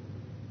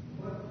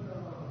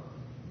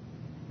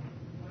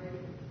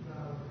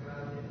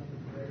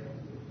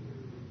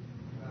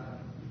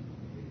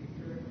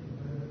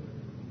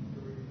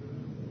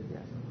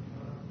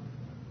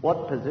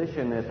 What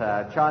position is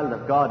a child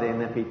of God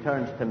in if he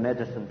turns to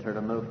medicine to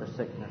remove the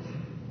sickness?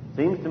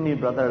 Seems to me,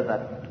 brother,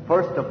 that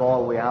first of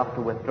all we have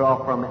to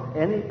withdraw from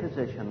any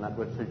position that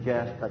would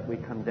suggest that we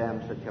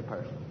condemn such a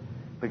person.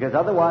 Because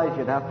otherwise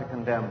you'd have to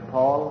condemn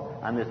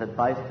Paul and his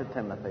advice to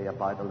Timothy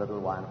about a little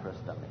wine for a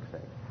stomach's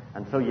sake.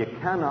 And so we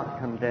cannot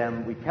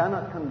condemn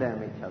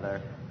each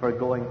other for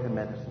going to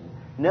medicine.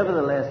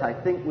 Nevertheless, I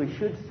think we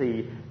should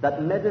see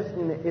that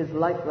medicine is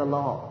like the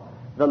law.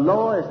 The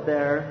law is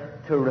there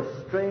to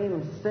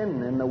restrain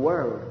sin in the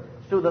world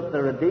so that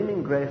the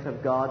redeeming grace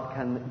of God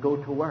can go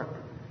to work.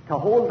 to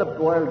hold the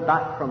world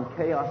back from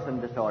chaos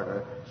and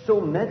disorder.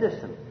 So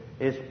medicine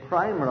is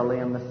primarily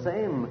in the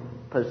same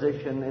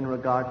position in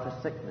regard to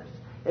sickness.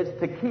 It's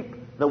to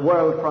keep the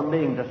world from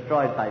being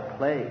destroyed by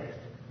plagues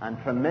and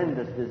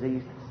tremendous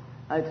diseases.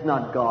 It's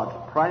not God's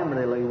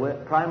primary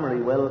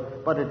will,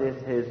 but it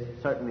is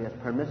certainly his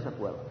permissive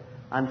will.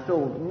 And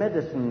so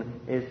medicine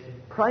is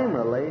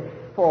primarily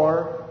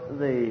for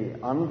the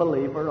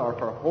unbeliever or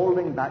for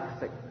holding back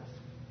sickness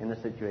in a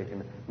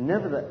situation.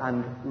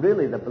 And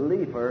really the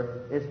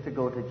believer is to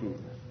go to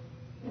Jesus.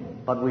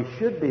 But we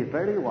should be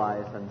very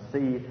wise and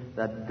see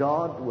that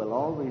God will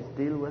always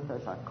deal with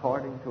us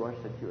according to our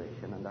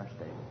situation and our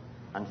state.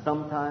 And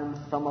sometimes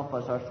some of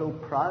us are so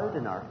proud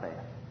in our faith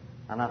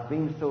and have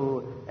been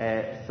so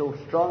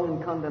strong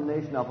in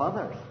condemnation of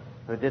others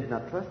who did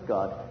not trust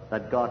God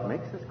that God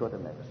makes us go to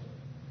medicine.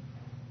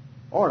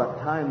 Or at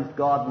times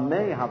God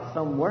may have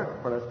some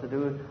work for us to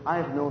do. I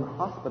have known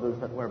hospitals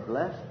that were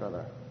blessed,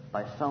 brother,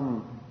 by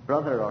some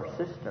brother or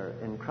sister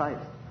in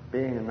Christ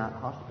being in that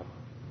hospital.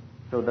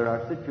 So there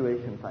are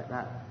situations like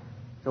that.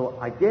 So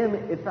again,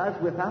 it's as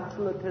with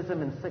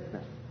absolutism in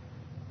sickness.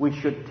 We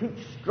should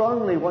teach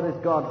strongly what is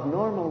God's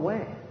normal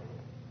way,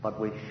 but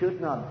we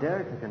should not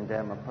dare to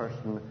condemn a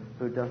person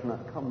who does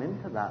not come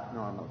into that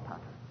normal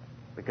pattern,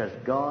 because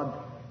God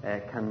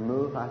can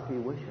move as he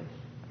wishes.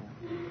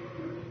 Yeah.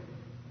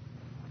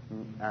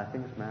 I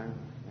think it's Marion.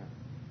 Yeah.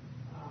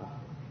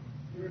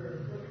 Your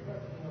first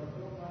question was,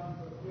 go on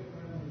to a quick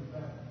remedy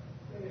that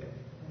say it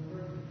in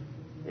emergency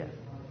situations. Yes,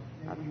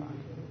 that's right.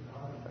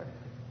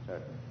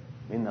 Certainly.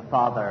 I mean, the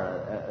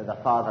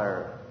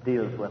Father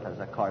deals with us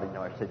according to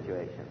our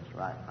situations,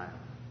 right?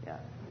 Yeah.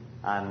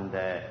 And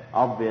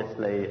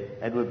obviously,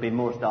 it would be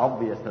most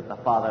obvious that the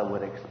Father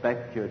would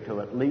expect you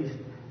to at least,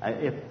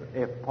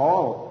 if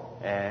Paul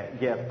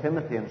gave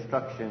Timothy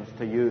instructions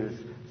to use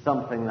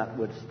something that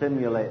would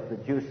stimulate the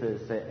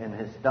juices in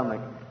his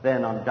stomach,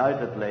 then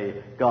undoubtedly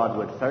God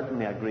would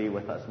certainly agree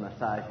with us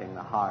massaging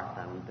the heart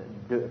and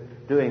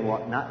doing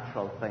what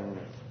natural things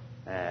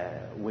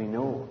we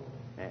know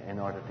in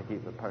order to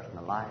keep the person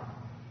alive.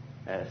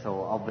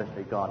 So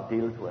obviously God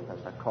deals with us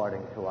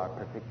according to our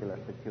particular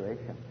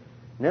situation.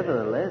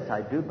 Nevertheless,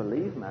 I do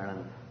believe,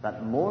 Marilyn, that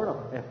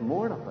if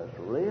more of us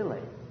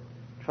really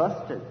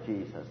trusted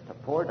Jesus to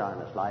pour down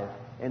his life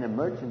in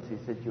emergency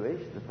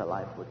situations, the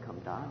life would come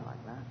down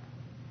like that.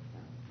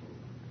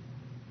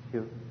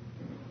 Yeah. Hugh?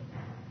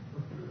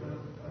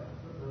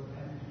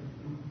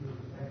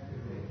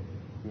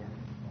 Yeah.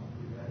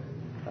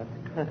 That's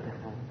good.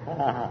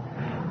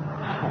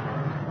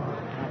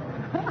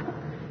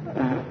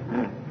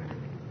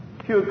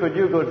 Hugh, could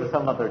you go to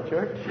some other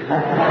church?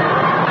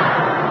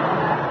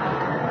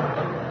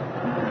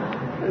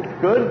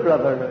 It's good,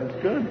 brother.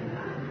 It's good.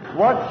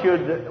 What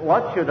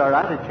should our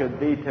attitude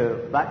be to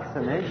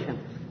vaccinations?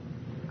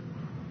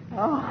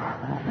 Oh.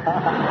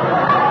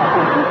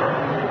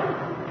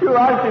 Hugh,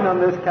 I've been on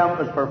this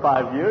campus for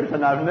 5 years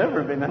and I've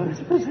never been in this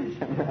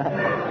position.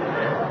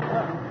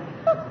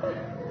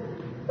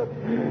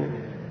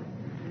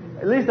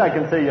 At least I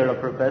can say you're a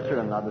professor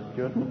and not a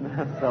student.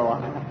 So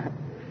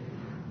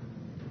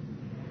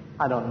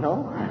I don't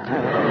know.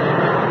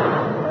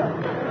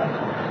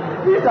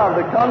 Please have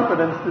the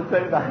confidence to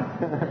say that.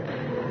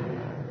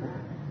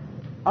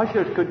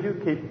 Ushers, could you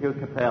keep Hugh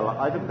Capel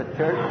out of the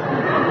church?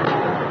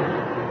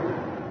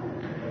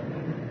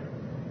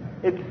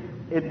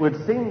 It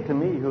would seem to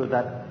me, Hugh,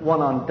 that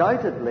one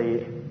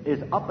undoubtedly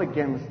is up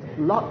against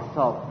lots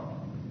of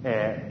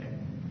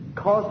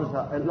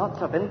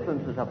lots of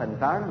influences of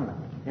environment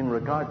in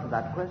regard to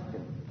that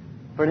question.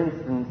 For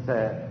instance,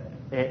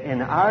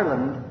 in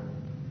Ireland,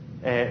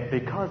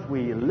 because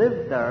we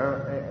lived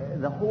there,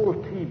 the whole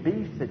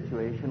TB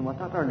situation was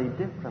utterly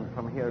different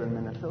from here in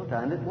Minnesota,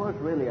 and it was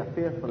really a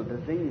fearful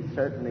disease,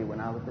 certainly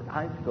when I was at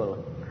high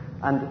school.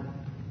 And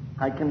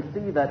I can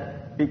see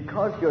that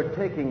because you're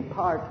taking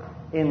part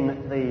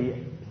in the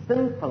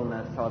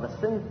sinfulness or the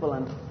sinful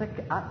and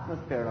sick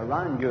atmosphere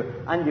around you,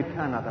 and you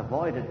cannot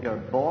avoid it, you're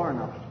born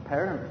of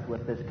parents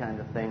with this kind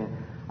of thing,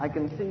 I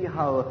can see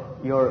how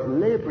you're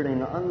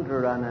laboring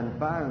under an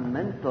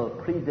environmental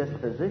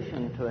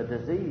predisposition to a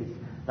disease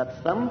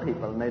that some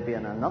people, maybe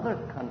in another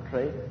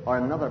country or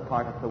another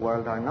part of the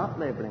world, are not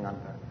laboring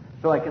under.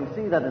 So I can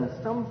see that in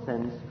some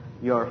sense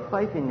you're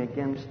fighting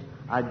against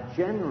a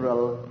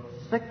general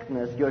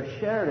sickness. You're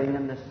sharing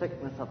in the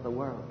sickness of the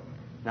world.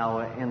 Now,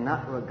 in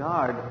that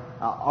regard,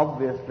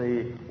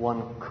 obviously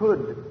one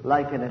could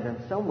liken it in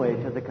some way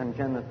to the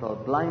congenital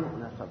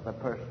blindness of the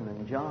person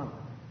in John.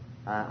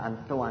 And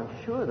so I'm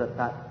sure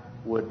that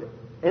would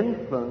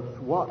influence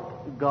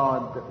what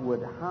God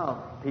would have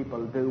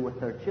people do with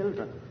their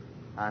children.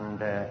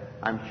 And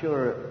I'm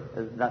sure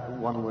that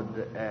one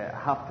would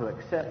have to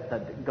accept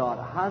that God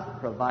has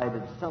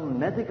provided some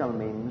medical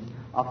means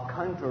of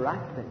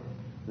counteracting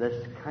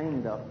this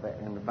kind of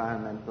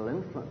environmental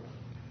influence.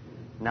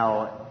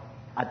 Now,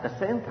 at the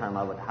same time,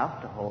 I would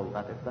have to hold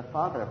that if the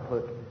Father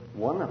put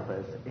one of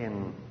us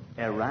in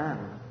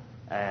Iran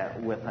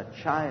with a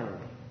child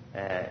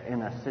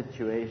in a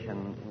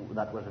situation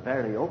that was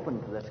very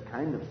open to this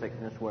kind of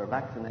sickness where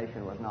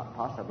vaccination was not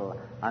possible,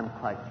 I'm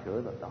quite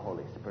sure that the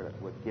Holy Spirit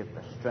would give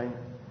the strength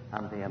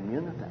and the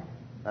immunity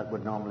that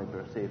would normally be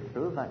received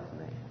through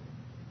vaccination.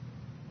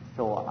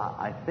 So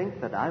I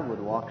think that I would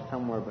walk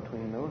somewhere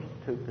between those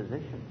two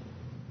positions.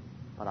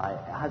 But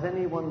has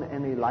anyone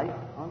any light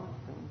on it?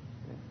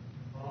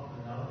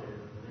 Often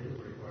nowadays, the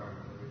legal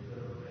requirement that we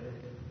should obey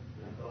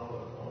is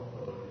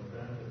also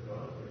invented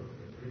God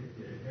to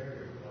be a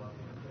carrier without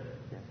being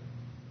sick.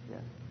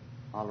 Yes.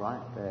 All right.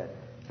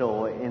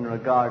 So in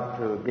regard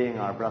to being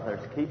our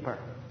brother's keeper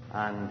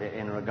and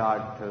in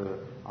regard to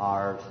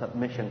our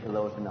submission to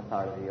those in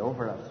authority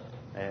over us,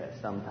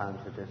 sometimes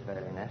it is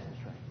very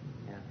necessary.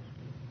 Yes.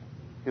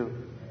 Hugh?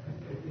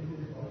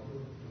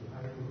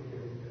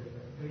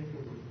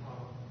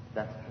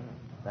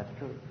 That's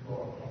true.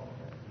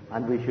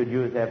 And we should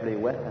use every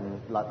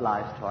weapon that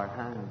lies to our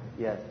hand.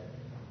 Yes.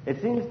 It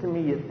seems to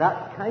me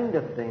that kind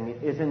of thing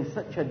is in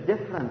such a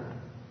different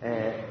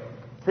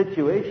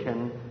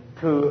situation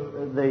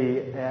to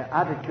the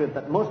attitude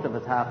that most of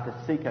us have to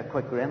seek a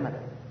quick remedy.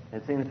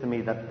 It seems to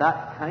me that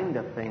that kind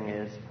of thing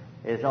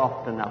is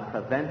often a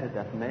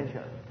preventative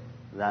measure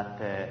that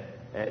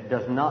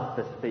does not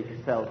bespeak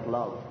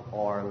self-love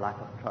or lack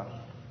of trust.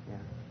 Yeah.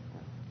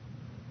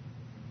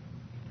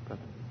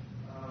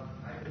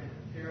 I can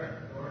share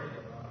a story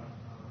about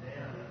a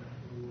man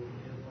who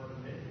was a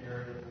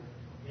missionary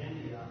in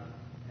India,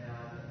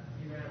 and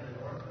he ran an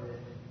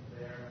orphanage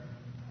there,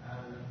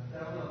 and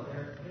several of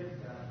their kids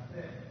got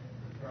sick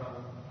from,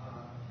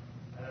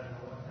 I don't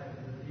know what type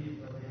of disease,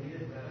 but they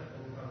needed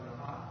medicine from the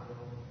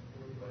hospital,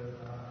 which was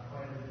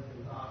quite a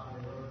distance off,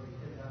 and they were to be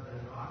picked up in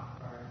an ox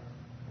cart,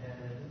 and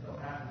it just so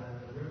happened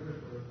that the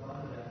rivers were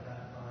flooded at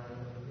that time.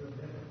 It was real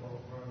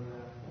difficult for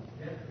them to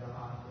get to the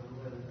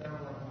hospital, and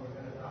several of them were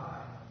going to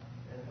die.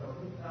 And so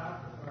he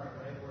stopped the cart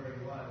right where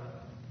he was,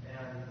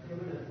 and him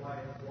and his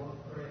wife both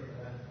prayed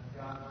that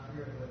God's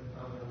Spirit would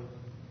come and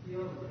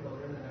heal the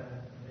children, and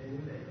they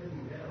knew they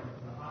couldn't get them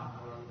to the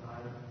hospital on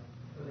time.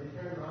 So they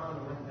turned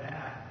around and went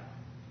back,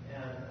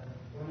 and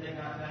when they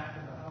got back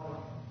to the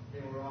house,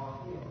 they were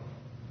all healed.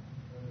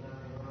 There was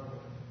nothing wrong with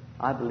it.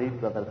 I believe,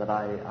 brother, that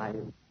I